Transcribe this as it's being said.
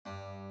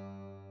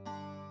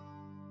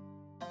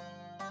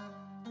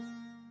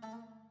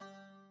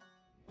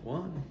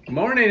One. Good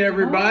morning,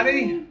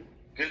 everybody.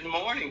 Good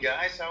morning,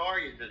 guys. How are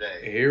you today?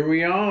 Here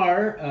we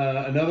are,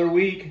 another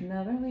week.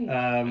 Another week.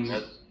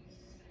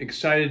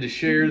 Excited to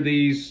share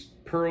these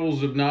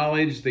pearls of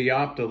knowledge, the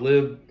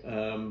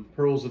OPT2LIV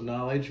pearls of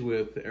knowledge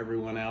with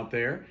everyone out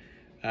there.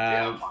 We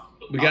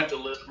got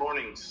OPT2LIV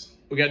mornings.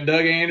 We got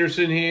Doug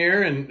Anderson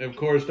here, and of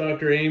course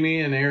Dr.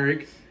 Amy and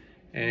Eric.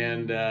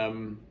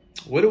 And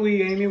what are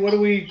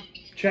we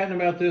chatting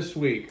about this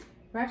week?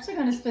 We're actually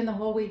going to spend the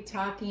whole week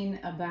talking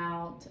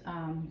about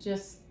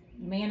just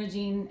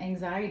managing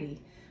anxiety.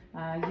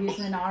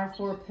 Using our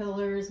 4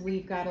 pillars,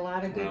 we've got a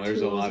lot of good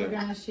tools we're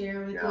going to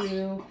share with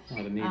you. A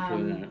lot of need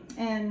for that.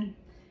 And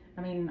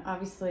I mean,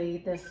 obviously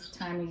this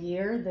time of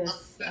year,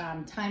 this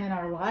time in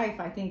our life,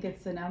 I think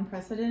it's an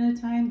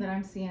unprecedented time that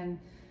I'm seeing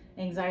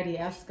anxiety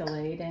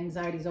escalate.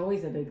 Anxiety is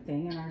always a big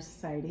thing in our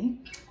society.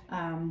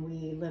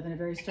 We live in a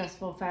very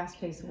stressful,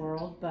 fast-paced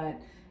world, but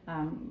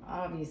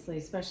obviously,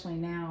 especially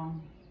now,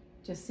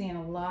 just seeing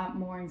a lot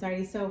more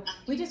anxiety. So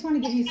we just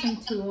want to give you some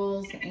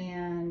tools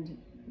and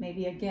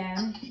maybe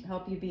again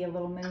help you be a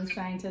little mini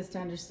scientist to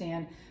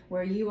understand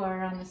where you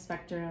are on the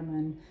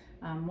spectrum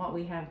and what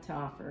we have to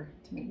offer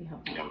to maybe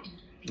help you.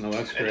 Oh,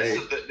 that's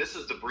great. This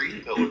is the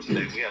breathe pillar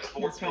today. We have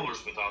 4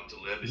 pillars with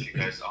OPT2LIV, as you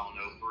guys all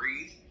know: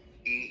 breathe,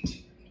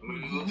 eat,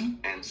 move,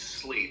 and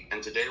sleep.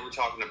 And today we're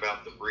talking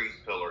about the breathe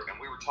pillar.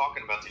 And we were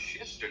talking about this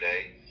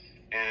yesterday,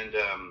 and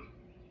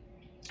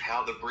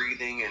how the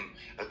breathing and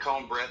a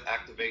calm breath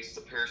activates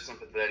the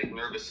parasympathetic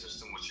nervous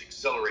system, which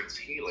accelerates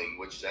healing,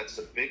 which that's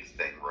a big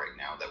thing right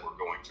now that we're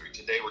going through.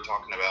 Today we're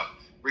talking about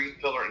breathe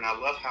pillar, and I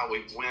love how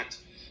we went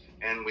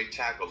and we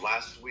tackled.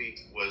 Last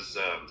week was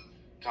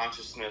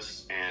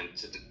consciousness, and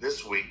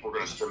this week we're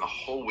going to spend the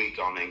whole week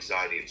on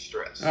anxiety and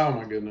stress. Oh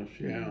my goodness,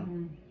 yeah.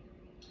 Mm-hmm.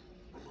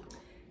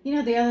 You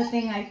know, the other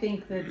thing I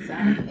think that's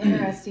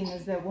interesting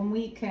is that when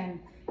we can,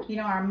 you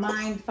know, our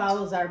mind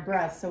follows our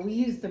breath. So we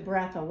use the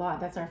breath a lot.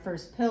 That's our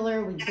first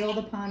pillar. We build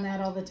upon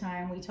that all the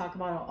time. We talk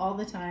about it all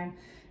the time.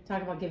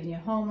 Talk about giving you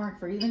homework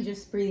for even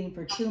just breathing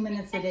for 2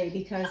 minutes a day,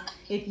 because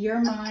if your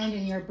mind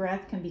and your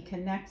breath can be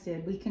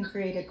connected, we can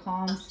create a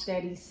calm,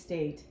 steady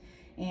state.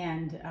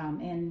 And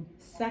in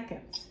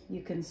seconds,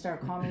 you can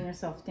start calming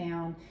yourself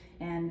down,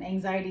 and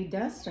anxiety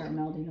does start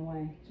melting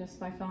away just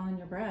by following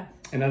your breath.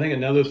 And I think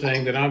another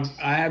thing that I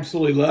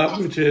absolutely love,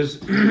 which is,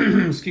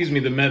 excuse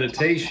me, the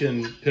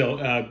meditation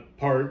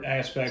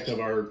aspect of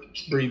our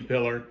breathe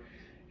pillar,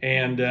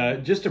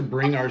 and just to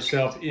bring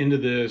ourselves into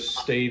this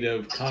state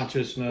of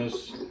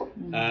consciousness.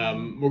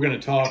 We're going to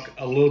talk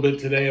a little bit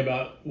today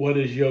about what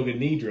is Yoga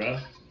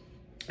Nidra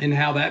and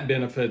how that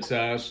benefits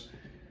us.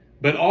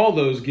 But all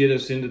those get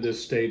us into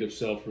this state of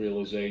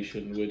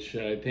self-realization, which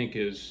I think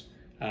is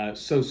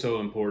so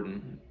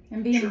important.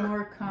 And being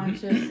more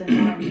conscious and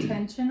more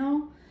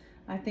intentional,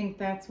 I think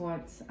that's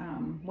what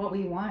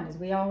we want. Is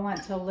we all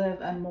want to live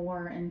a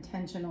more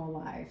intentional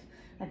life.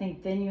 I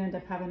think then you end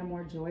up having a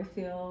more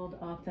joy-filled,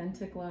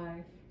 authentic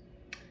life.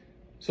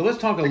 So let's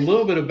talk a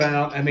little bit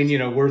about, I mean, you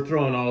know, we're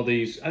throwing all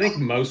these, I think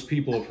most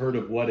people have heard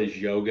of what is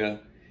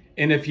yoga.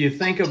 And if you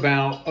think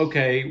about,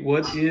 okay,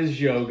 what is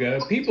yoga?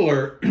 People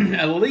are,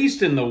 at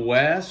least in the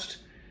West,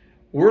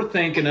 we're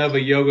thinking of a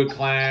yoga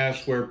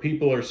class where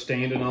people are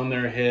standing on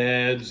their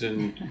heads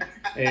and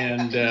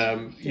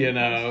you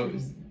know,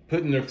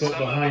 putting their foot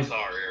behind. Some of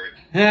us are,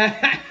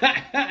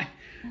 Eric.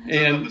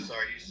 Some of us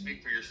are. You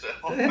speak for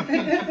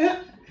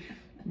yourself.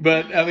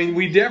 But I mean,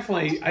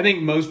 I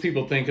think most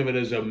people think of it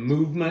as a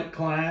movement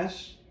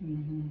class.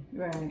 Mm-hmm.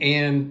 Right.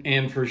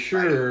 And for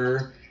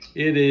sure,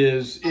 it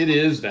is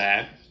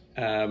that.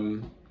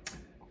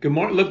 Good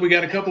morning. Look, we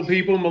got a couple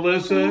people,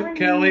 Melissa,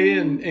 Kelly,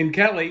 and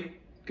Kelly.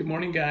 Good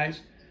morning,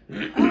 guys.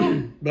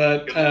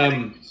 But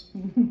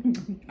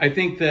I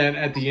think that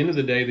at the end of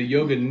the day, the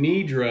Yoga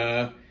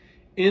Nidra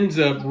ends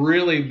up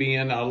really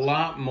being a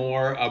lot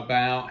more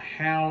about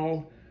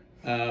how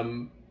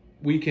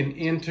we can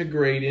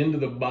integrate into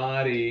the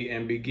body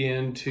and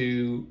begin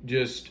to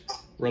just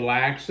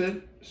relax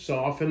it,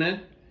 soften it.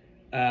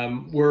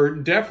 We're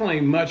definitely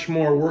much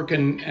more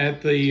working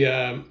at the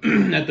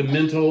at the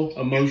mental,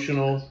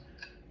 emotional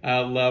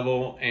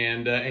level.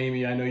 And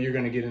Amy, I know you're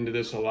going to get into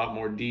this a lot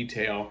more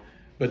detail.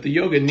 But the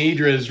Yoga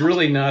Nidra is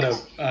really not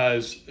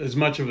as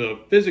much of a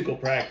physical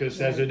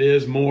practice as it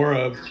is more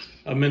of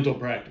a mental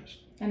practice.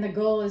 And the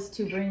goal is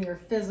to bring your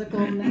physical,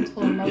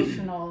 mental,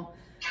 emotional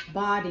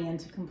body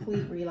into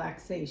complete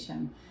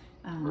relaxation.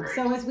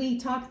 So as we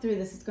talk through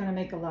this, it's going to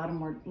make a lot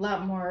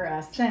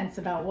more sense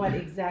about what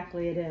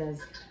exactly it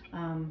is.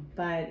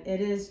 But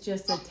it is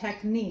just a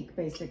technique,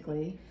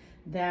 basically,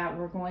 that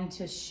we're going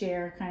to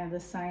share kind of the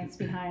science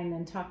behind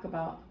and talk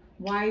about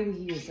why we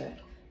use it.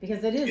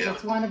 Because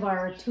it's one of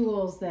our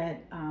tools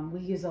that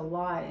we use a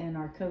lot in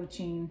our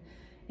coaching.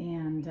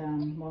 And,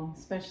 well,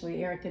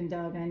 especially Eric and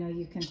Doug, I know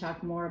you can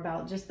talk more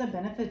about just the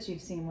benefits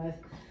you've seen with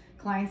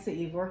clients that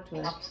you've worked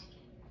with.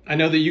 I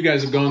know that you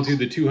guys have gone through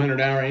the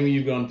 200-hour, Amy,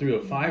 you've gone through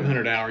a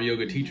 500-hour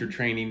yoga teacher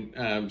training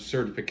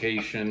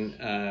certification.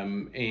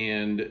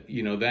 And,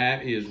 you know,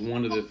 that is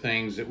one of the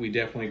things that we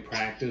definitely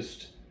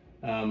practiced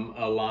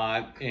a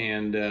lot,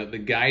 and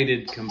the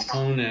guided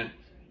component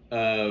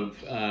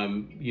of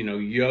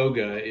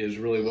yoga is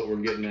really what we're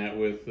getting at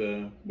with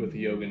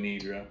Yoga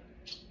Nidra.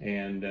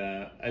 And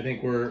I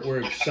think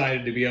we're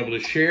excited to be able to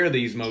share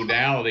these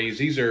modalities.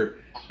 These are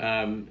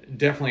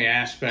definitely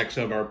aspects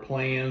of our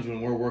plans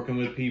when we're working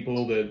with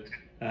people,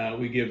 that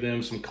we give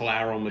them some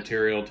collateral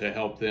material to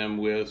help them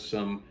with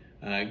some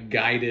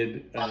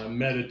guided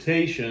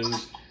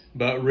meditations,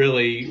 but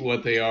really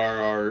what they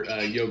are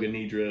Yoga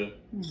Nidra,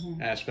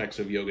 aspects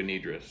of Yoga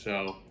Nidra.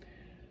 So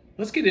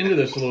let's get into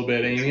this a little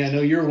bit, Amy. I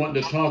know you're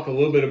wanting to talk a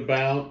little bit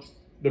about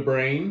the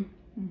brain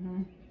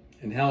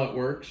and how it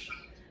works.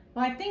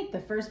 Well, I think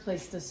the first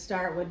place to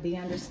start would be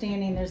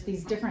understanding there's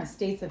these different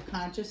states of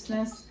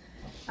consciousness.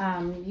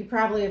 You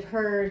probably have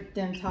heard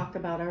them talk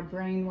about our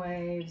brain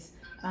waves.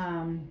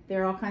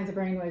 There are all kinds of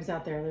brain waves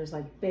out there. There's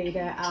like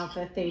beta,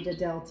 alpha, theta,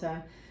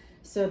 delta.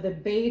 So the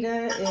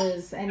beta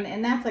is,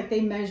 and that's like,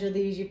 they measure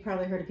these. You've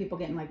probably heard of people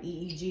getting like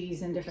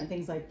EEGs and different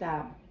things like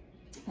that.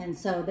 And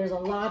so there's a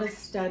lot of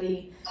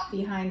study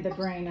behind the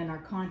brain and our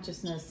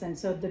consciousness. And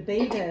so the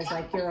beta is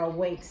like your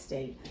awake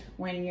state,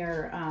 when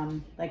you're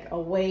like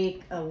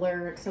awake,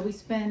 alert. So we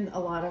spend a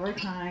lot of our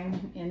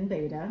time in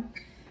beta.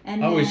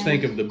 And I always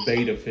think of the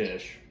beta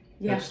fish.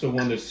 Yeah. That's the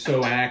one that's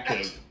so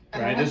active,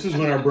 right? This is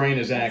when our brain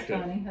is active.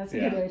 That's funny. That's a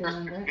good way to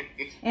remember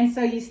it. And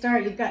so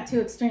you've got two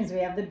extremes. We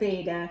have the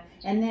beta,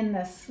 and then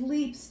the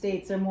sleep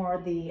states are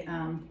more the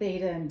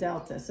theta and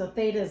delta. So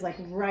theta is like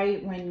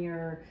right when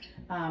you're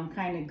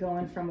kind of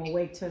going from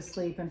awake to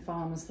sleep and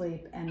falling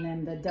asleep, and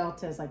then the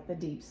delta is like the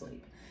deep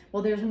sleep.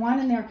 Well, there's one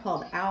in there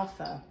called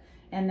alpha,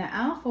 and the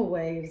alpha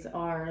waves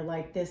are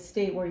like this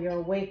state where you're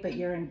awake, but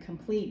you're in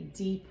complete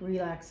deep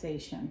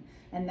relaxation.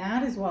 And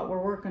that is what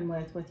we're working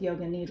with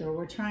Yoga Nidra.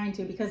 We're trying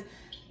to, because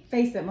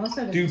face it, most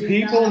of us do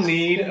people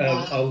need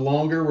a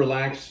longer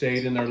relaxed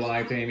state in their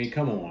life, Amy?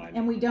 Come on.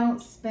 And we don't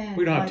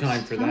spend have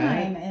time for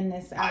that in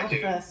this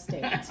alpha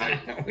state.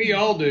 We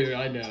all do.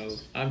 I know.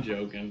 I'm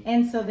joking.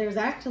 And so there's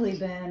actually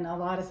been a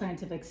lot of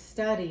scientific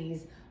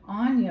studies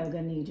on Yoga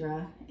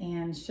Nidra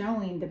and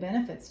showing the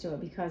benefits to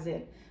it, because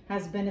it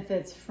has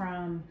benefits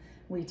from,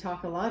 we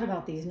talk a lot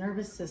about these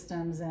nervous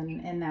systems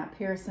and that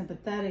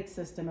parasympathetic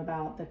system,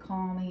 about the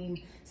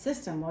calming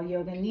system. Well,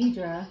 Yoga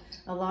Nidra,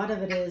 a lot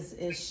of it is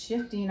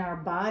shifting our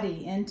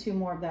body into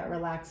more of that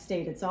relaxed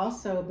state. It's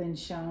also been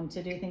shown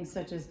to do things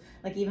such as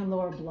like even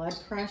lower blood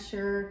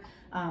pressure,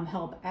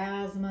 help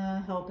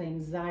asthma, help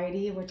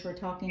anxiety, which we're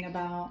talking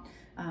about,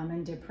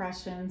 and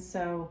depression.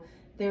 So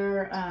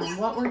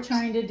what we're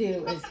trying to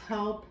do is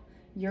help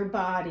your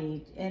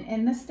body,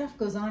 and this stuff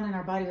goes on in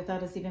our body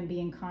without us even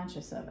being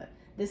conscious of it.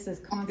 This is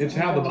constantly. It's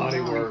how the body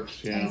on.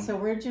 works, yeah. And so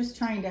we're just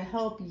trying to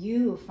help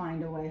you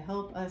find a way,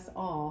 help us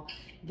all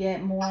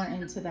get more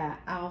into that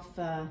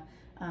alpha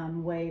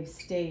wave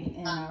state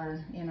in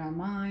our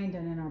mind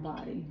and in our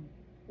body.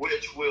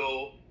 Which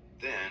will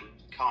then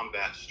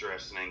combat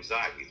stress and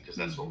anxiety, because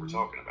that's what we're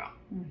talking about.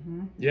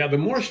 Yeah, the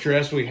more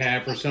stress we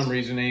have, for some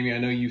reason, Amy, I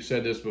know you've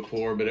said this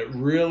before, but it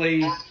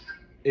really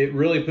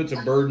puts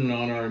a burden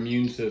on our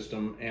immune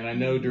system. And I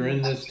know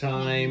during this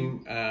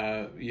time,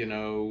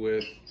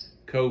 with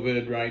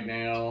COVID right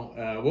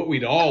now, what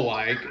we'd all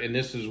like, and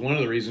this is one of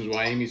the reasons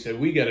why Amy said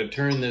we got to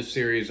turn this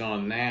series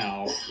on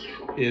now,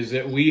 is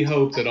that we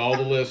hope that all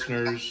the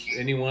listeners,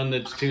 anyone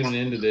that's tuning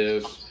into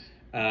this,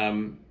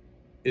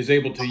 is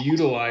able to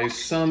utilize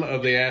some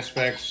of the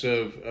aspects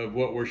of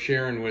what we're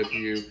sharing with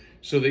you,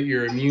 so that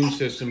your immune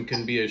system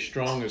can be as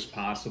strong as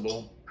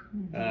possible.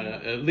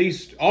 At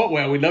least,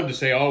 we'd love to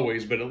say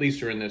always, but at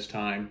least during this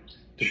time,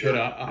 to put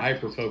a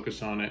hyper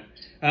focus on it.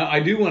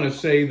 I do want to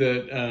say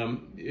that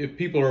if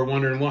people are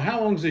wondering, well,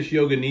 how long has this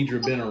Yoga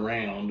Nidra been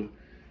around?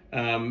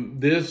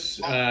 This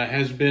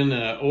has been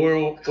an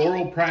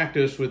oral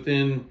practice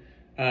within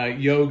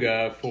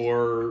yoga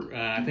for,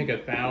 I think,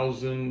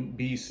 1000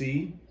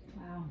 BC.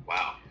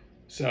 Wow.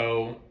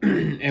 So,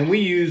 and we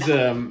use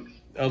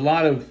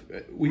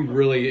we've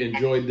really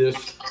enjoyed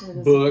this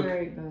book.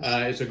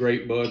 It's a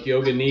great book,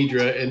 Yoga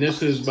Nidra, and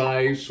this is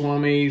by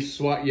Swami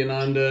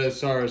Swatyananda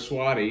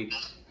Saraswati.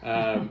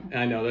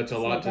 I know that's a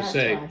lot to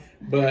say,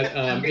 but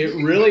it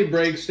really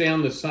breaks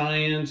down the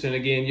science. And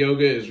again,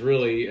 yoga is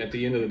really, at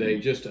the end of the day,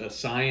 just a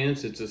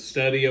science. It's a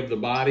study of the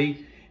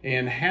body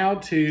and how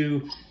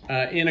to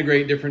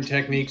integrate different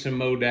techniques and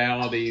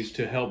modalities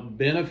to help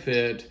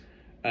benefit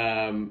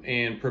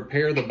and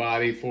prepare the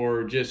body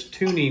for just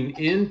tuning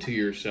into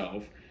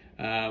yourself.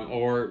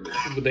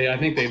 I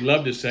think they'd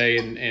love to say,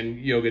 and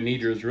Yoga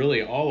Nidra is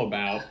really all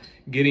about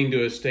getting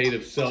to a state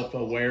of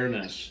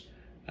self-awareness,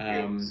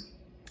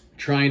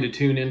 trying to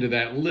tune into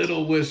that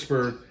little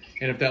whisper.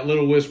 And if that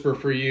little whisper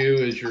for you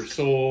is your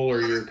soul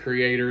or your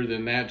creator,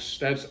 then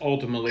that's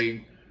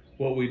ultimately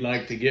what we'd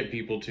like to get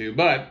people to.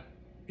 But,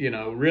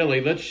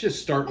 really, let's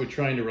just start with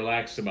trying to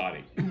relax the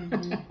body.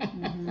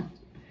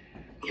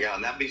 Yeah,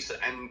 and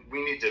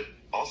we need to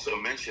also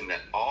mention that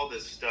all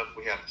this stuff,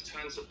 we have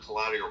tons of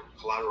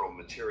collateral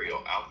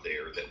material out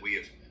there that we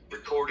have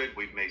recorded.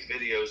 We've made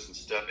videos and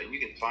stuff, and you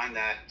can find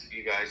that,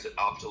 you guys, at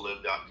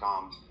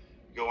OPT2LIV.com.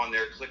 go on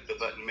there, click the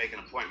button, make an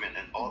appointment,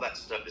 and all that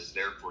stuff is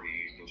there for you.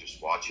 You can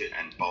just watch it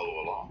and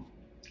follow along.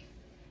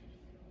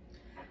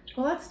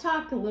 Well, let's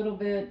talk a little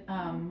bit,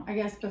 I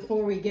guess,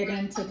 before we get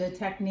into the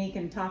technique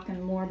and talking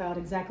more about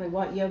exactly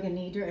what Yoga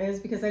Nidra is,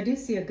 because I do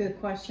see a good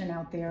question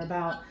out there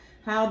about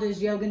how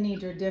does Yoga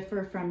Nidra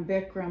differ from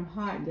Bikram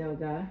hot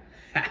yoga?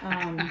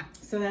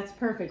 So that's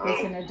perfect. We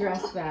can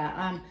address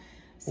that.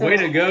 Way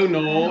to go,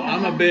 Noel.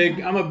 I'm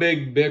a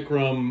big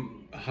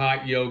Bikram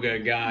hot yoga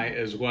guy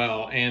as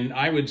well, and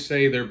I would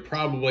say they're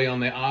probably on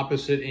the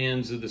opposite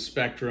ends of the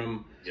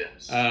spectrum.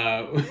 Yes.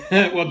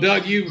 Well,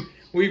 Doug,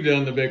 we've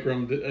done the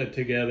Bikram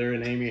together,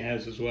 and Amy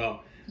has as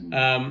well.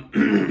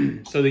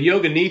 So the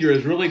Yoga Nidra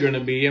is really going to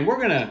be, and we're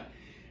going to,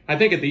 I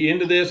think at the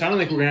end of this, I don't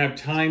think we're going to have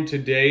time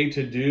today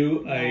to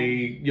do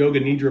a Yoga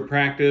Nidra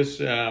practice,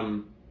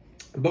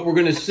 but we're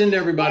going to send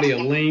everybody a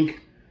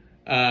link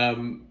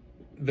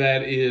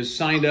that is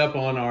signed up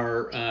on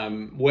our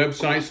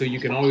website, so you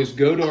can always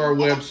go to our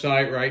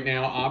website right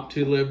now,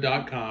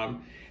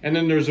 OPT2LIV.com, and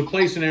then there's a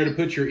place in there to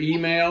put your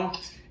email,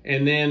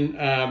 and then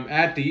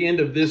at the end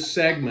of this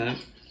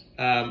segment,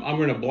 I'm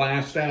going to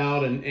blast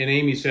out, and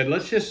Amy said,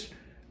 let's just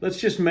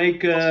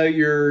make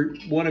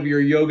one of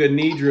your Yoga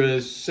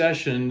Nidra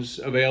sessions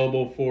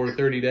available for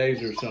 30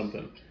 days or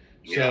something.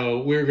 Yeah. So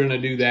we're going to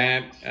do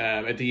that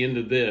at the end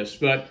of this.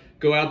 But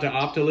go out to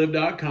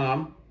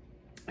OPT2LIV.com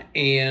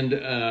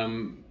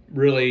and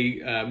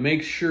really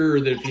make sure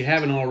that if you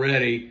haven't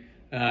already,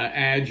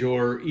 add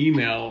your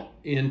email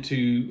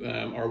into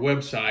our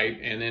website,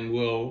 and then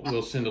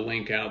we'll send a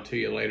link out to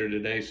you later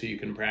today so you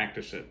can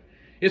practice it.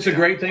 It's a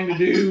great thing to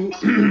do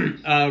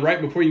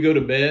right before you go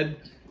to bed.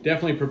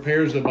 Definitely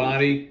prepares the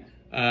body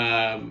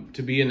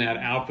to be in that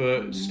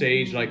alpha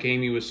stage, like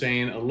Amy was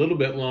saying, a little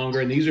bit longer.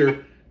 And these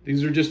are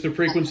just the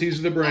frequencies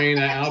of the brain.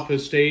 That alpha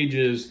stage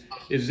is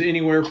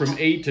anywhere from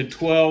 8 to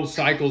 12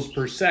 cycles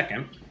per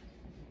second.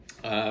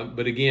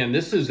 But again,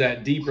 this is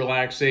that deep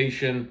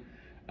relaxation,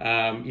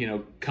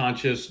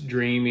 conscious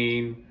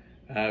dreaming,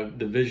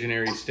 the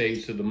visionary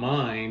states of the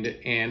mind,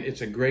 and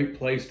it's a great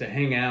place to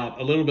hang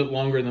out a little bit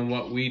longer than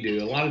what we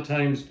do. A lot of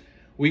times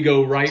we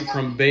go right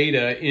from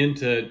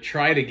beta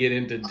try to get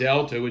into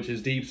delta, which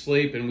is deep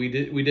sleep, and we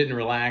didn't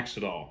relax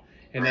at all.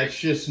 And that's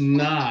just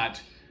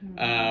not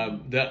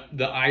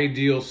the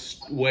ideal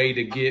way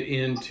to get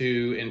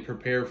into and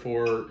prepare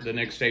for the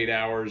next 8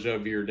 hours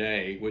of your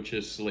day, which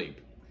is sleep.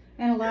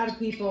 And a lot of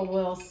people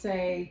will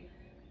say,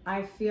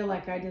 I feel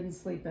like I didn't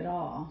sleep at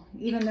all.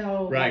 Even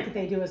though like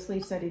they do a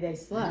sleep study, they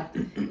slept.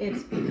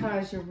 It's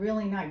because you're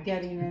really not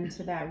getting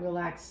into that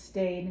relaxed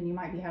state, and you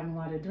might be having a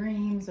lot of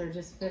dreams or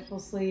just fitful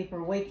sleep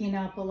or waking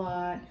up a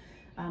lot,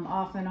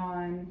 off and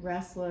on,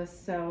 restless.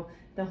 So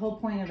the whole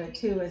point of it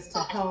too is to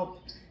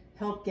help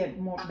get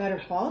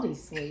better quality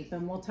sleep.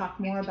 And we'll talk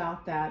more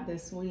about that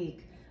this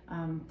week,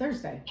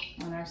 Thursday,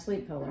 on our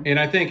sleep pillar. And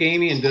I think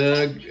Amy and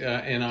Doug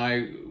and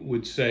I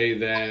would say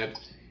that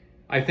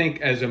I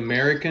think as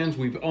Americans,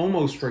 we've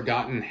almost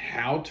forgotten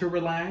how to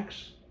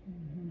relax.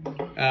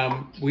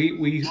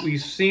 We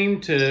seem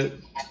to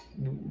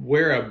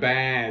wear a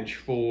badge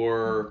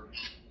for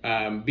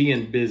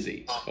being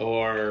busy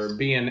or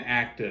being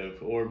active,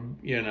 or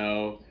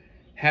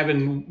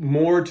having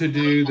more to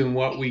do than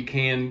what we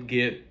can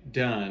get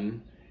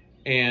done,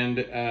 and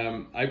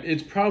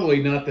it's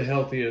probably not the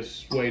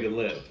healthiest way to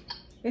live.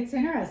 It's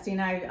interesting.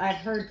 I've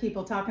heard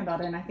people talking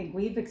about it, and I think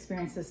we've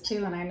experienced this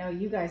too, and I know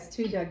you guys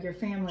too, Doug, your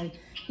family.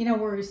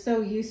 We're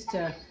so used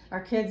to our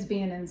kids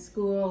being in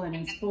school and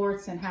in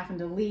sports and having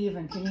to leave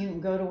and commute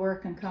and go to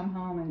work and come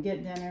home and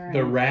get dinner. And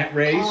the rat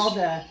race.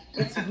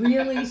 It's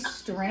really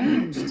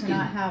strange to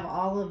not have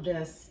all of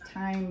this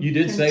time. You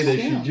did say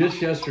this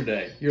just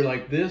yesterday. You're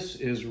like, this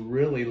is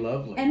really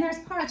lovely. And there's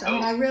parts,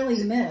 I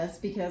really miss,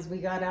 because we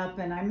got up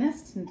and I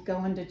missed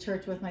going to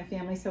church with my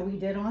family. So we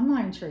did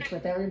online church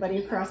with everybody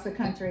across the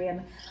country.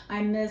 And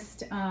I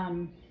missed,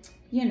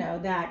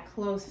 that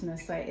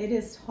closeness. It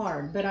is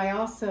hard, but I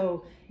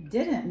also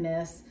didn't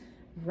miss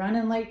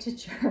running late to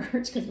church,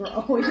 because we're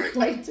always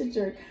late to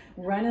church,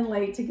 running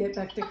late to get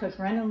back to cook,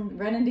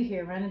 running to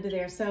here, running to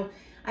there. So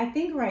I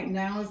think right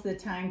now is the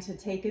time to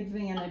take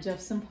advantage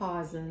of some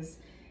pauses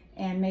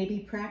and maybe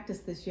practice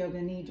this Yoga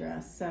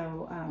Nidra.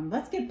 So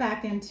let's get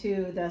back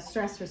into the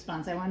stress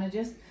response. I want to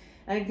just,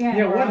 again,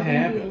 we're all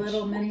going to be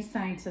little mini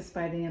scientists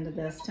by the end of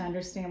this to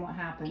understand what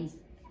happens.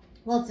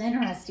 Well, it's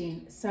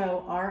interesting.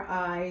 So our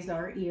eyes,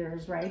 our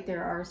ears, right?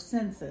 There are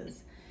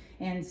senses.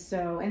 And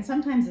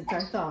sometimes it's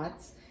our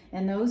thoughts.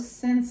 And those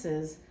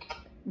senses,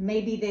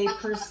 maybe they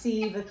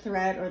perceive a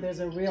threat, or there's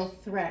a real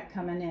threat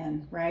coming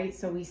in, right?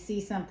 So we see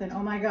something,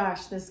 oh my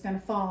gosh, this is going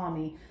to fall on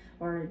me,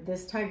 or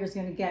this tiger's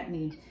going to get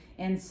me.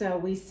 And so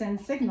we send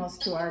signals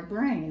to our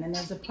brain. And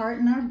there's a part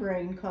in our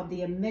brain called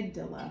the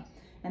amygdala.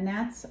 And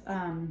that's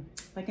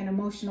like an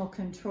emotional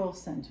control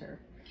center.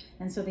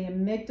 And so the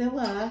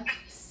amygdala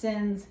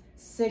sends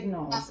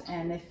signals.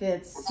 And if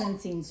it's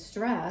sensing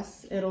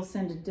stress, it'll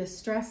send a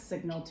distress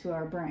signal to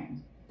our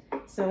brain.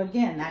 So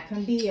again, that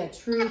can be a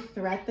true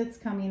threat that's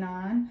coming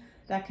on.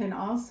 That can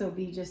also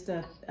be just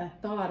a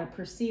thought, a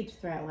perceived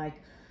threat,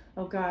 like,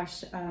 oh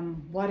gosh,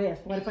 what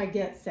if I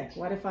get sick?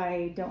 What if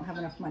I don't have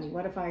enough money?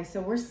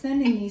 So we're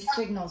sending these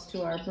signals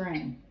to our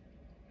brain.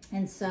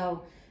 And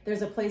so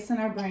there's a place in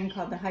our brain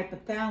called the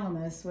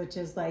hypothalamus, which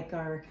is like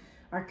our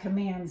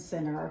command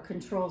center, our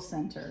control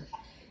center.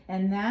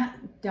 And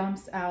that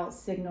dumps out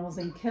signals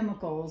and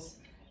chemicals,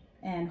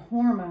 and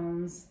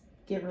hormones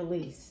get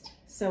released.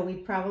 So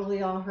we've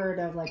probably all heard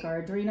of like our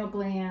adrenal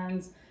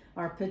glands,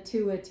 our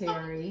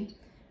pituitary.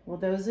 Well,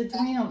 those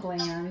adrenal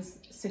glands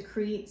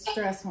secrete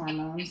stress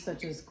hormones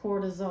such as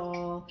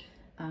cortisol,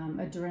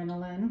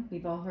 adrenaline.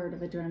 We've all heard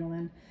of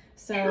adrenaline.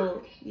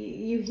 So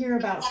you hear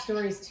about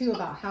stories too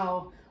about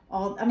how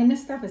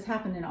this stuff is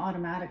happening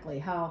automatically.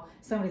 How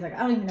somebody's like, I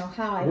don't even know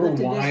how I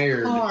lifted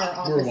this car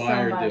off of somebody. We're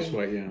wired this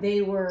way, yeah.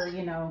 They were,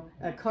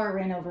 a car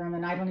ran over them,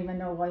 and I don't even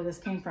know where this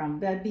came from.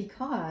 But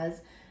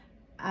because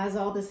as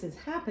all this is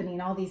happening,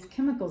 all these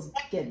chemicals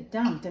get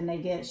dumped and they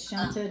get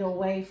shunted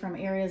away from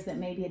areas that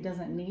maybe it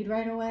doesn't need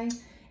right away,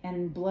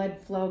 and blood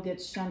flow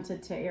gets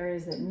shunted to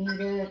areas that need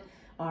it.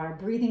 Our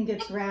breathing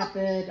gets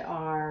rapid.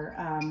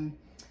 Our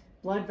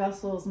blood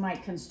vessels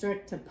might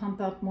constrict to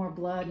pump up more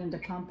blood and to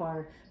pump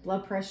our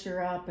blood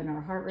pressure up and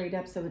our heart rate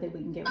up so that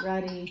we can get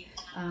ready.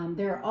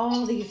 There are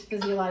all these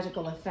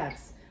physiological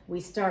effects. We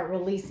start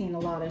releasing a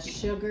lot of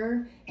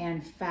sugar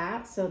and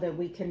fat so that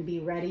we can be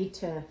ready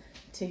to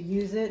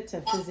use it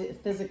to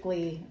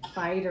physically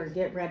fight or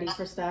get ready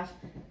for stuff.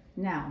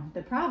 Now,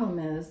 the problem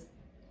is,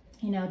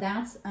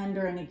 that's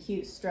under an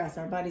acute stress.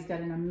 Our body's got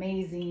an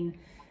amazing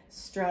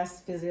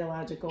stress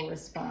physiological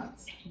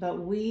response, but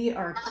we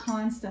are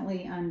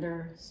constantly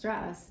under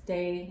stress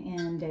day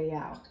in, day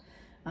out.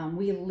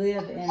 We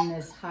live in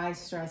this high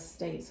stress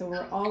state, so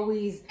we're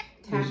always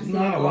taxing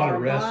our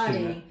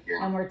body,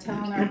 and we're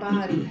telling our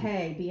body,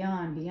 hey,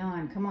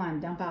 beyond, come on,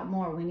 dump out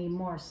more, we need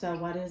more. So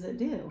what does it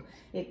do?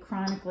 It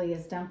chronically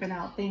is dumping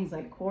out things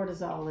like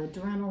cortisol,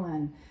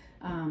 adrenaline.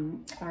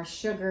 Our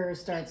sugar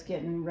starts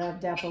getting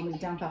revved up when we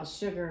dump out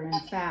sugar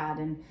and fat,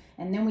 and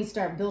then we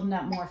start building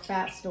up more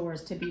fat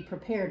stores to be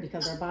prepared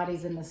because our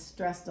body's in the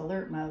stressed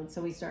alert mode.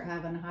 So we start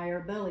having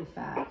higher belly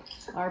fat.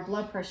 Our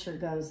blood pressure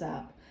goes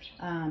up.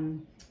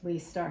 We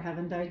start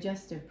having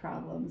digestive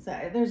problems.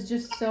 There's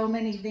just so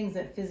many things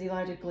that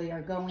physiologically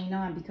are going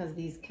on because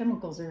these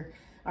chemicals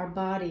our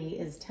body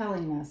is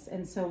telling us.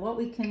 And so what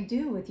we can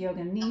do with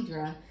Yoga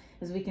Nidra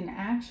is we can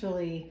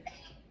actually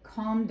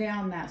calm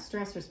down that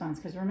stress response,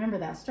 because remember,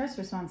 that stress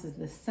response is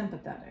the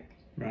sympathetic.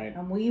 Right.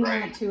 And we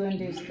want to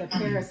induce the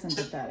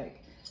parasympathetic.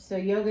 So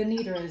Yoga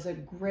Nidra is a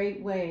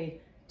great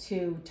way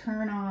to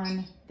turn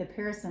on the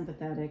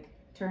parasympathetic,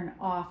 turn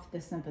off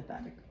the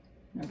sympathetic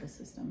nervous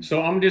system.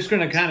 So I'm just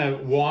going to kind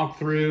of walk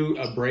through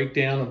a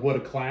breakdown of what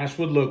a class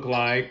would look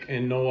like.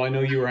 And Noel, I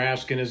know you were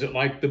asking, is it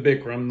like the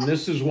Bikram?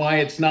 This is why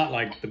it's not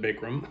like the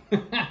Bikram,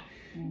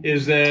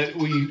 is that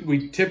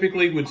we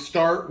typically would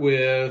start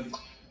with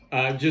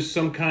just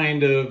some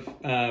kind of,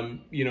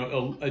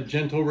 a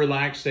gentle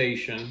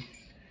relaxation.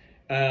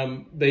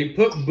 They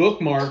put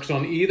bookmarks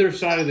on either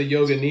side of the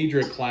Yoga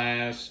Nidra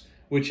class,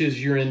 which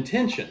is your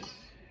intention.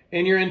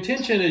 And your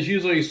intention is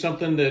usually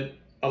something that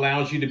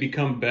allows you to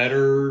become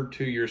better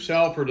to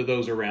yourself or to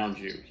those around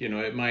you.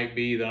 It might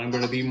be that I'm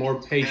going to be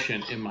more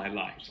patient in my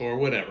life, or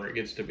whatever it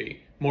gets to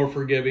be. More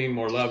forgiving,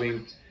 more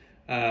loving,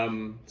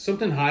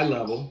 something high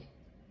level.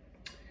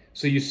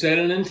 So you set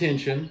an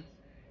intention,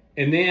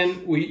 and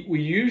then we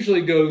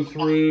usually go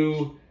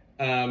through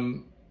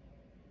an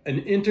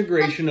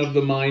integration of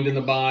the mind and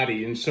the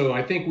body. And so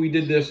I think we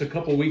did this a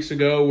couple weeks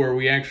ago where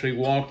we actually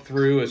walked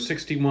through a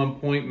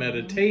 61-point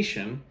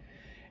meditation.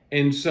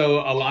 And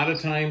so a lot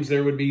of times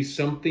there would be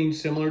something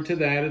similar to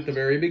that at the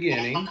very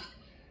beginning.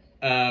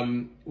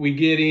 We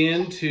get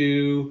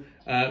into,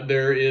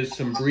 there is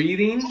some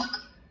breathing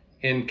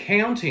and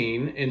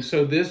counting. And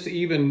so this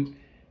even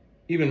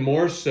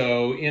more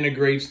so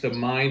integrates the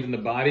mind and the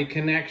body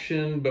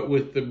connection, but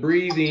with the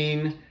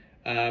breathing.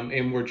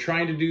 And we're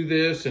trying to do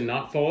this and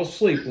not fall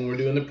asleep when we're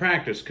doing the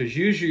practice, because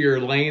usually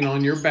you're laying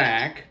on your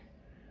back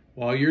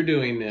while you're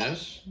doing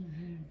this.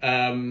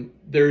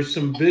 There's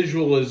some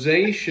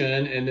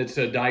visualization, and it's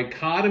a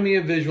dichotomy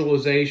of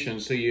visualization.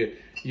 So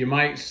you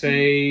might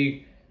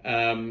say,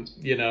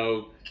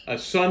 a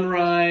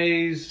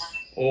sunrise,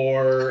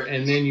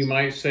 and then you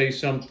might say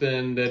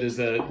something that is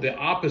the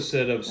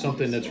opposite of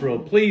something that's real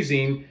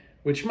pleasing,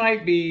 which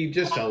might be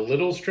just a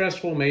little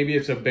stressful. Maybe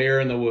it's a bear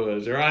in the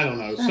woods, or I don't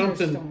know,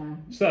 something.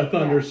 It's a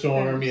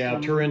thunderstorm,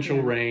 torrential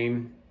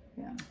rain.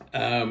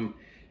 Yeah.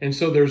 And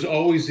so there's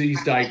always these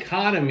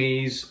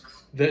dichotomies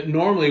that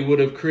normally would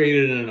have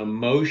created an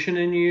emotion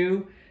in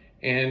you.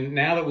 And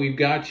now that we've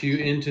got you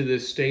into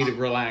this state of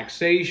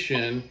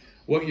relaxation,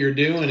 what you're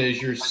doing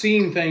is you're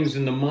seeing things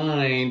in the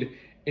mind,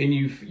 and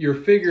you're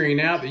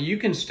figuring out that you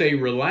can stay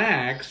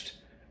relaxed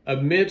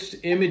amidst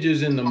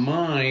images in the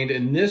mind.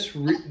 And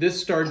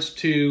this starts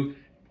to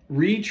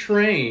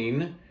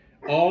retrain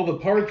all the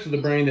parts of the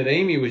brain that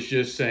Amy was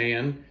just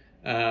saying,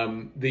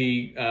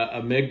 the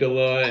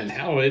amygdala, and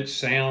how it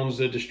sounds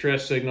a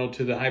distress signal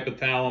to the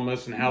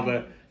hypothalamus, and how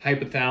the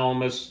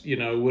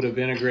hypothalamus, would have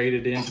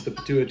integrated into the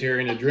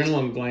pituitary and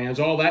adrenaline glands.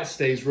 All that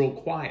stays real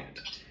quiet.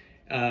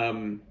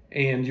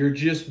 And you're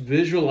just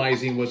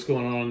visualizing what's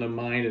going on in the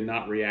mind and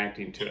not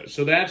reacting to it.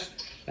 So that's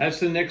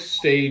the next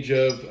stage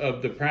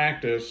of the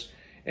practice.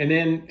 And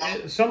then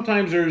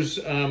sometimes there's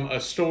a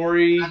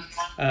story,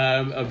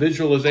 a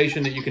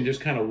visualization that you can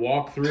just kind of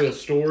walk through a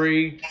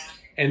story,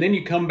 and then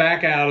you come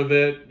back out of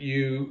it,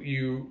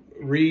 you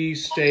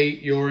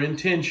restate your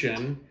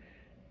intention,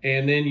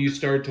 and then you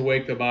start to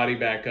wake the body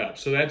back up.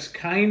 So that's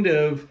kind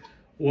of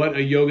what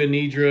a Yoga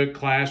Nidra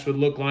class would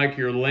look like.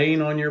 You're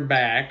laying on your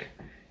back.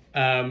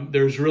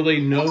 There's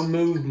really no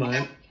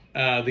movement.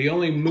 The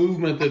only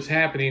movement that's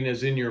happening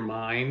is in your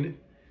mind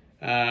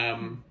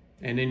and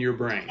in your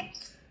brain.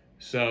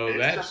 So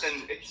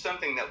it's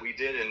something that we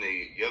did in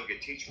the yoga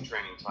teacher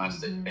training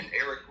class, and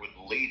Eric would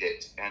lead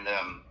it. And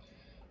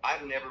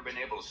I've never been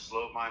able to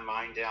slow my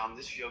mind down.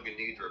 This Yoga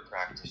Nidra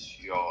practice,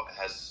 y'all,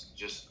 has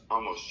just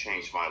almost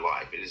changed my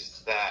life. It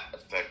is that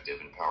effective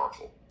and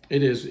powerful.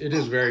 It is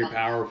very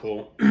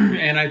powerful.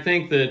 And I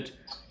think that,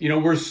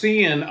 we're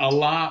seeing a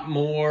lot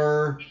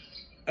more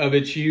of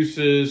its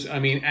uses. I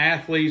mean,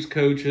 athletes,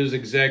 coaches,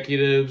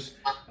 executives,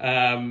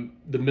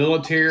 the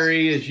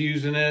military is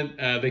using it.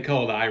 They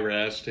call it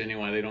iRest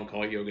anyway. They don't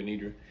call it Yoga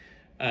Nidra.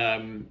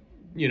 To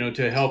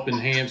help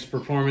enhance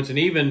performance, and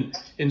even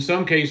in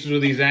some cases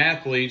with these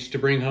athletes to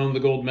bring home the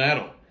gold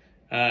medal.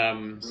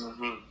 But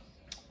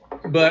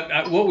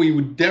what we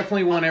would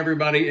definitely want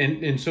everybody,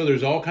 and so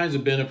there's all kinds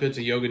of benefits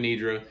of Yoga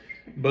Nidra,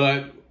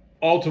 but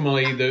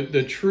ultimately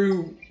the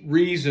true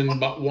reason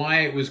why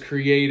it was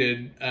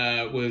created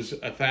was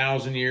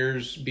 1,000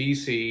 years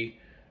BC,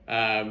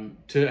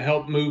 to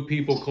help move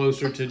people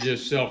closer to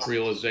just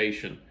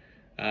self-realization,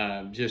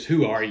 just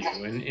who are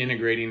you, and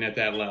integrating at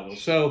that level.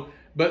 So,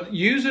 but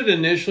use it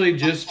initially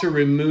just to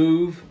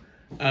remove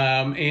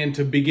and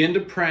to begin to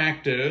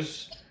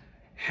practice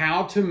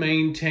how to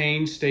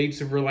maintain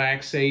states of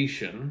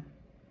relaxation.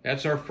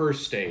 That's our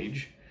first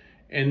stage.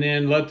 And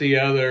then let the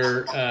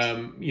other,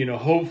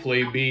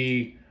 hopefully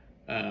be,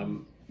 the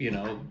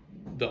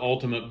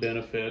ultimate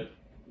benefit.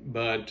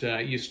 But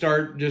you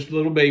start just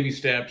little baby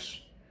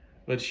steps.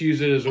 Let's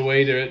use it as a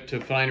way to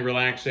find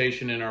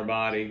relaxation in our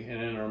body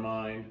and in our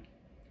mind.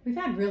 We've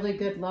had really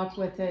good luck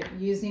with it,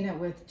 using it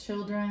with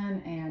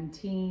children and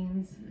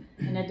teens,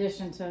 in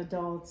addition to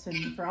adults,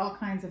 and for all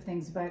kinds of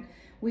things. But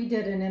we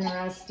did an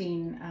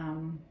interesting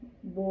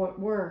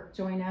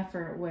joint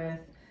effort with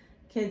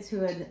kids who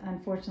had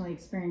unfortunately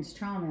experienced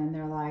trauma in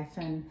their life.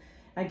 And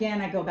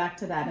again, I go back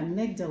to that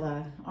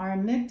amygdala. Our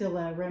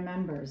amygdala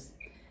remembers.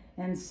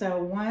 And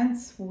so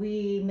once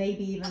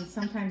maybe even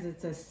sometimes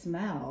it's a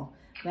smell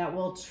that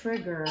will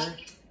trigger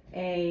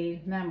a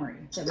memory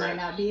that might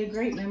not be a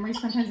great memory.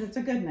 Sometimes it's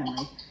a good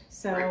memory.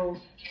 So,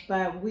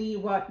 but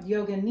what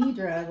Yoga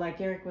Nidra,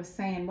 like Eric was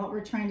saying, what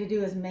we're trying to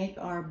do is make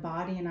our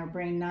body and our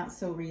brain not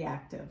so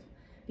reactive.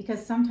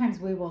 Because sometimes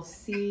we will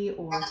see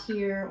or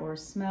hear or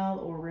smell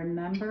or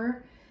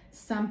remember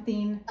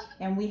something,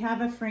 and we have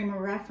a frame of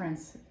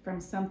reference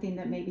from something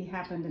that maybe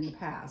happened in the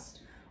past,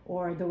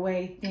 or the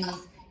way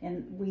things,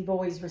 and we've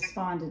always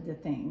responded to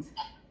things.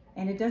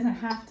 And it doesn't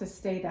have to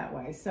stay that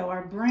way. So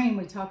our brain,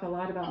 we talk a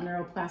lot about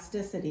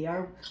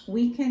neuroplasticity.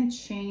 We can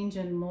change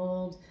and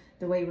mold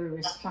the way we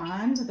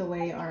respond, the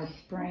way our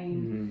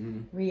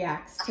brain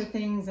reacts to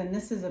things. And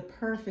this is a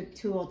perfect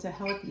tool to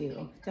help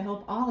you, to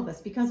help all of us,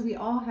 because we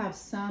all have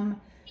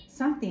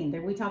something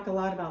that we talk a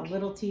lot about,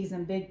 little T's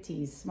and big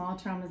T's, small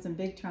traumas and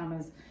big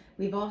traumas.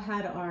 We've all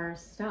had our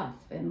stuff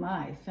in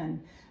life.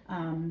 And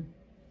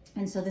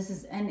so this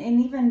is, and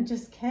even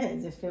just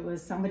kids, if it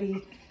was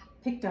somebody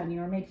picked on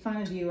you or made fun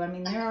of you. I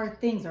mean, there are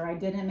things, or I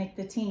didn't make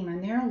the team,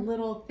 and there are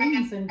little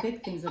things and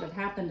big things that have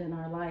happened in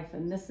our life.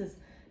 And this is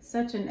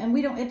and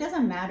it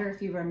doesn't matter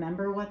if you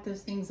remember what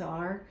those things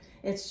are.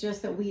 It's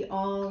just that we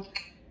all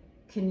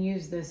can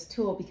use this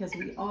tool, because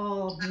we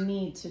all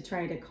need to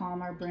try to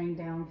calm our brain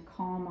down,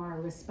 calm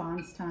our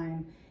response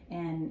time,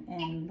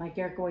 and like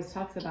Eric always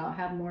talks about,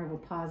 have more of a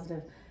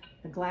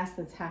glass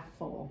that's half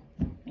full.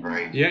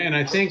 Right. Yeah, and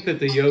I think that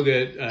the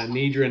Yoga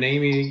Nidra, and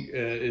Amy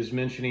is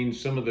mentioning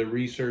some of the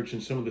research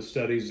and some of the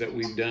studies that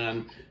we've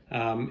done.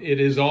 It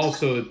is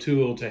also a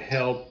tool to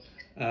help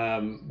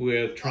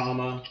with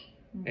trauma,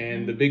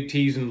 and the big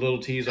T's and little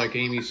T's, like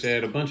Amy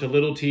said. A bunch of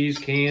little T's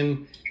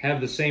can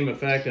have the same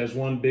effect as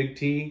one big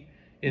T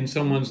in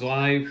someone's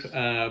life.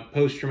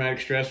 Post-traumatic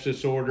stress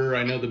disorder,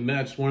 I know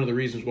that's one of the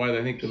reasons why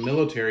I think the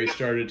military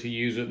started to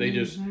use it. They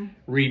just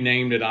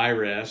renamed it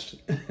iRest.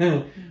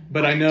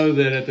 But I know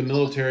that at the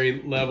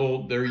military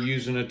level, they're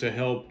using it to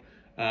help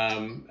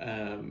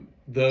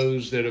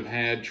those that have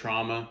had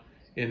trauma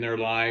in their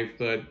life.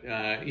 But,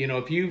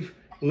 if you've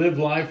lived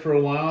life for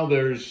a while,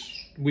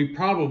 we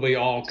probably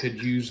all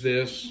could use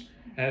this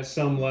at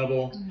some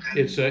level.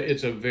 It's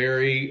a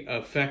very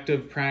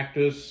effective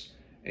practice.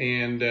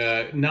 And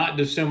not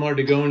dissimilar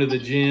to going to the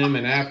gym,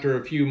 and after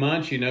a few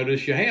months you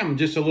notice, hey, I'm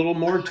just a little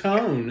more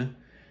toned.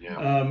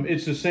 Yeah.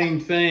 It's the same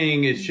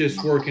thing. It's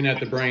just working at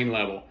the brain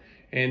level.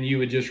 And you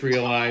would just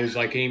realize,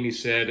 like Amy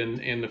said,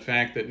 and the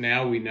fact that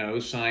now we know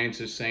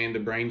science is saying the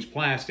brain's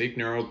plastic,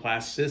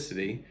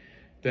 neuroplasticity,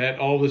 that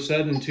all of a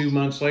sudden 2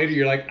 months later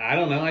you're like, I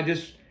don't know, I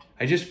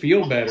just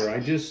feel better.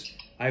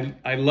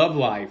 I love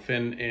life,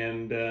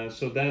 and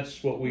so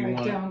that's what we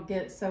want. I don't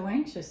get so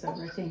anxious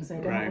over things.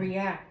 I don't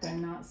react.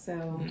 I'm not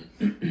so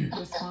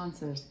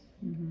responsive.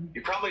 Mm-hmm.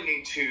 You probably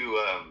need to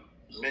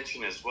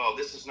mention as well,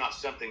 this is not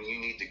something you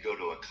need to go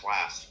to a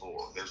class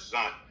for.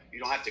 You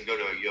don't have to go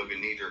to a Yoga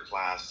Nidra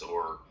class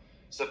or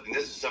something.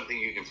 This is something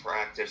you can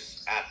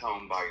practice at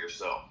home by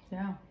yourself.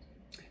 Yeah.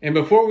 And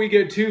before we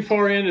get too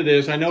far into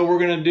this, I know we're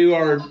going to do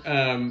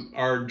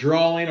our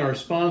drawing, our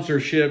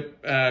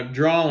sponsorship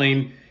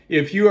drawing.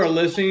 If you are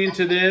listening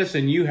to this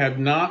and you have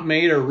not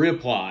made a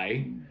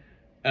reply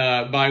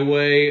by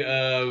way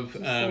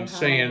of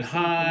saying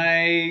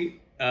hi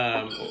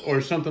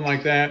or something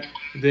like that,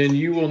 then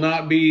you will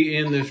not be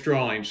in this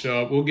drawing.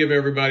 So we'll give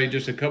everybody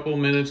just a couple of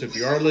minutes. If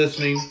you are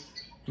listening,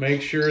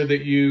 make sure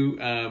that you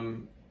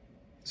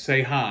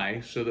say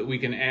hi so that we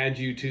can add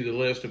you to the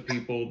list of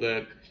people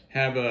that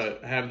have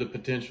the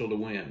potential to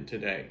win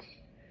today.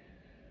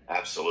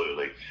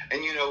 Absolutely.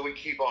 And we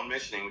keep on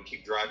mentioning, we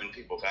keep driving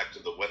people back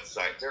to the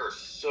website. There is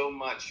so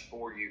much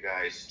for you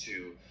guys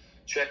to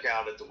check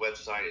out at the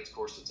website. Of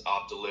course, it's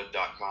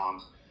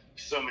OPT2LIV.com.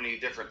 So many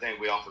different things.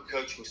 We offer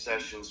coaching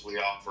sessions, we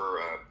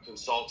offer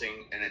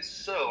consulting, and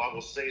I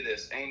will say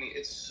this, Amy,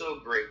 it's so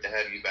great to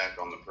have you back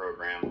on the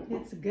program.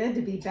 It's good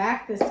to be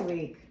back this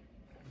week.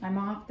 I'm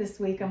off this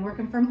week. I'm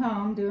working from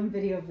home, doing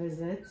video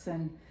visits,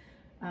 and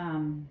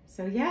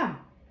so yeah,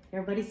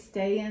 everybody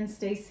stay in,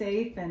 stay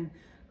safe, and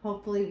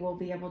hopefully we'll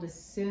be able to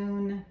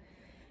soon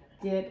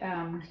get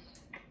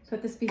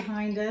put this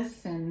behind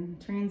us and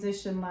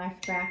transition life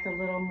back a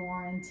little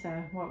more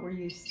into what we're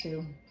used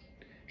to.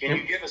 Can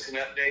you give us an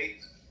update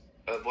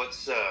of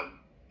what's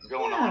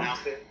going on out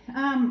there?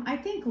 I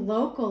think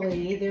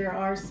locally there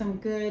are some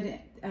good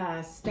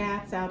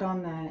stats out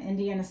on the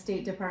Indiana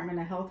State Department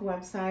of Health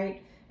website.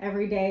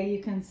 Every day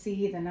you can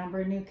see the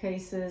number of new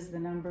cases, the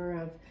number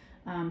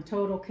of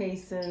total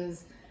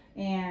cases,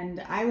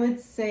 and I would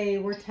say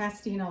we're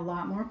testing a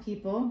lot more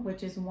people,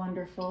 which is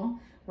wonderful.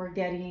 We're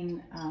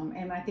getting,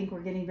 and I think we're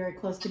getting very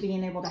close to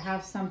being able to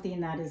have something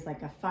that is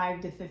like a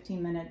 5 to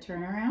 15 minute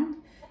turnaround.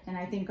 And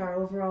I think our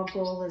overall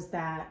goal is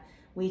that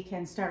we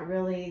can start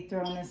really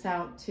throwing this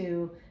out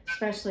to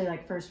especially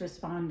like first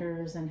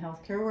responders and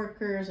healthcare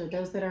workers or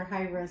those that are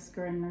high risk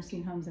or in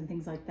nursing homes and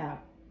things like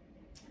that.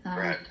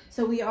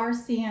 So we are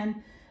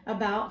seeing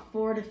about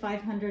 400 to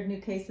 500 new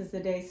cases a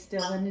day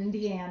still in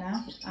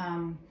Indiana.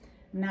 I'm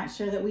not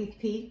sure that we've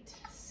peaked,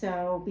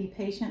 so be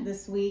patient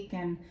this week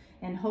and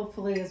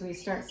hopefully as we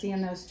start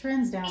seeing those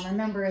trends down,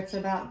 remember it's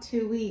about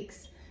 2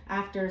 weeks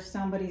after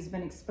somebody's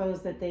been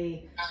exposed that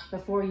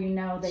before they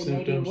symptoms.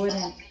 Maybe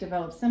wouldn't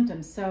develop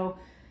symptoms. So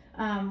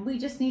we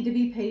just need to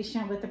be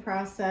patient with the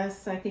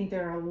process. I think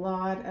there are a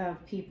lot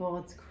of people,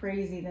 it's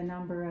crazy the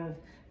number of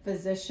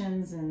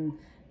physicians and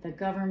the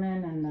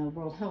government and the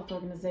World Health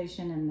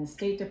Organization and the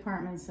state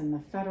departments and the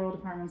federal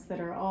departments that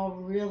are all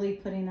really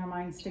putting their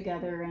minds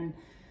together and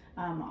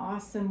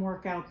awesome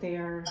work out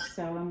there.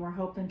 And we're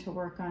hoping to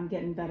work on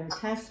getting better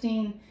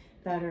testing,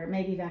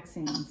 maybe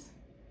vaccines.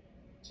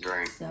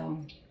 Right.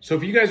 So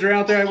if you guys are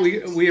out there,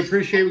 we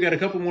appreciate. We got a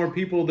couple more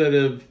people that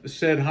have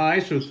said hi,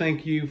 so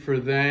thank you for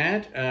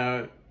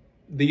that.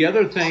 The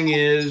other thing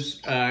is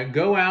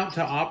go out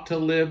to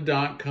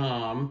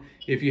OPT2LIV.com.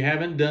 If you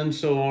haven't done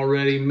so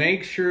already,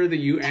 make sure that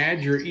you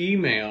add your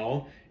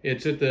email.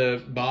 It's at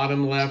the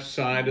bottom left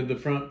side of the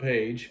front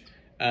page.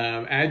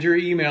 Add your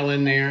email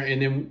in there, and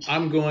then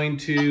I'm going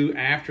to,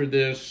 after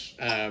this,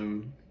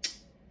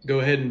 go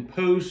ahead and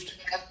post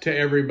to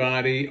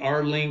everybody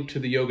our link to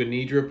the Yoga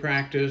Nidra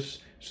practice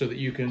so that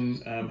you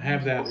can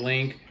have that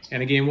link.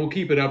 And again, we'll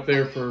keep it up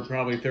there for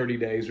probably 30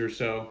 days or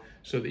so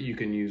that you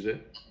can use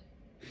it.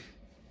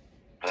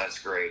 That's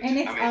great. And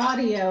it's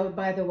audio,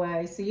 by the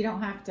way, so you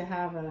don't have to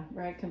have a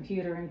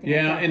computer or anything.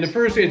 Yeah, like and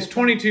it's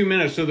 22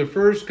 minutes. So the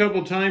first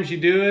couple times you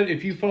do it,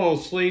 if you fall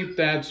asleep,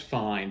 that's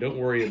fine. Don't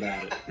worry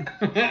about it.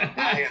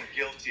 I am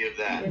guilty of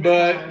that.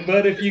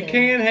 But if you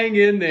can hang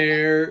in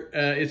there,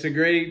 it's a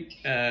great.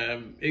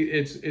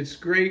 It's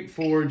great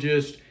for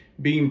just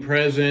being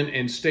present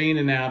and staying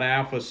in that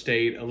alpha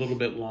state a little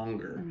bit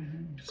longer.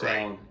 Mm-hmm.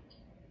 So,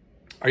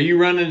 Are you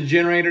running a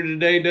generator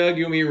today, Doug?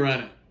 You want me to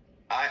run it?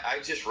 I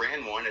just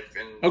ran one.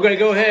 Okay,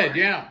 go ahead.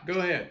 Yeah, go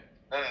ahead.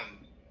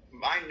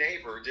 My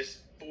neighbor,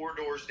 just 4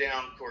 doors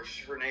down, of course,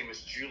 her name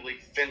is Julie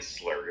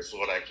Fensler, is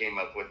what I came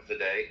up with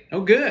today.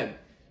 Oh, good.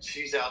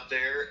 She's out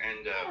there,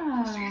 and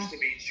she used to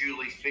be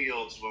Julie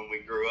Fields when we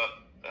grew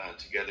up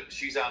together. But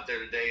she's out there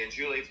today. And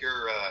Julie, if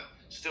you're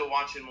still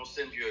watching, we'll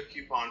send you a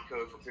coupon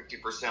code for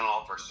 50%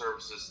 off our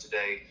services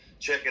today.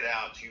 Check it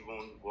out. You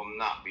will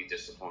not be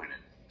disappointed.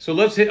 So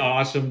let's hit,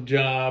 awesome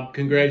job.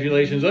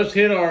 Congratulations. Let's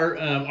hit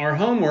our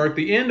homework,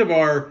 the end of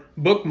our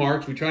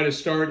bookmarks. We try to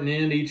start and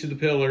end each of the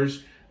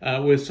pillars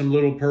with some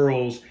little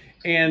pearls.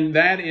 And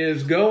that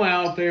is go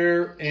out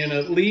there and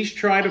at least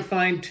try to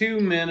find 2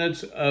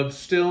 minutes of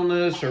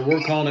stillness, or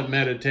we're calling it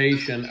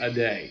meditation, a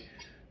day.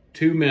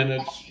 2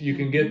 minutes. You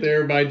can get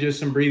there by just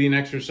some breathing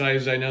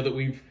exercises I know that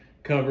we've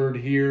covered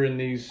here in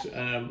these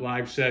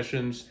live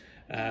sessions.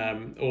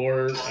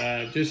 Or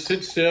just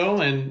sit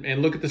still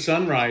and look at the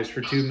sunrise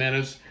for 2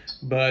 minutes.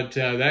 But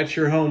that's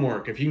your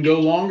homework. If you can go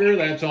longer,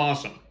 that's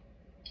awesome.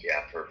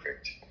 Yeah,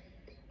 perfect.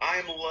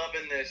 I'm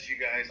loving this, you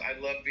guys. I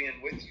love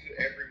being with you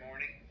every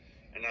morning,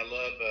 and I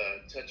love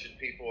touching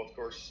people. Of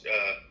course,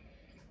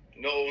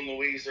 Noel and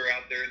Louise are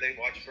out there. They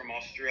watch from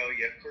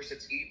Australia. Of course,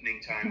 it's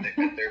evening time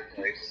at their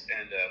place,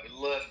 and we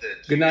love the...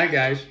 Good night,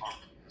 guys.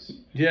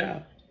 Yeah.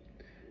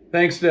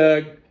 Thanks,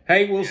 Doug.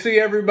 Hey, we'll see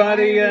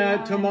everybody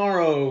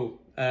tomorrow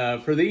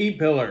for the Eat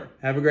Pillar.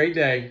 Have a great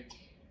day.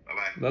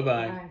 Bye-bye.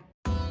 Bye-bye. Bye.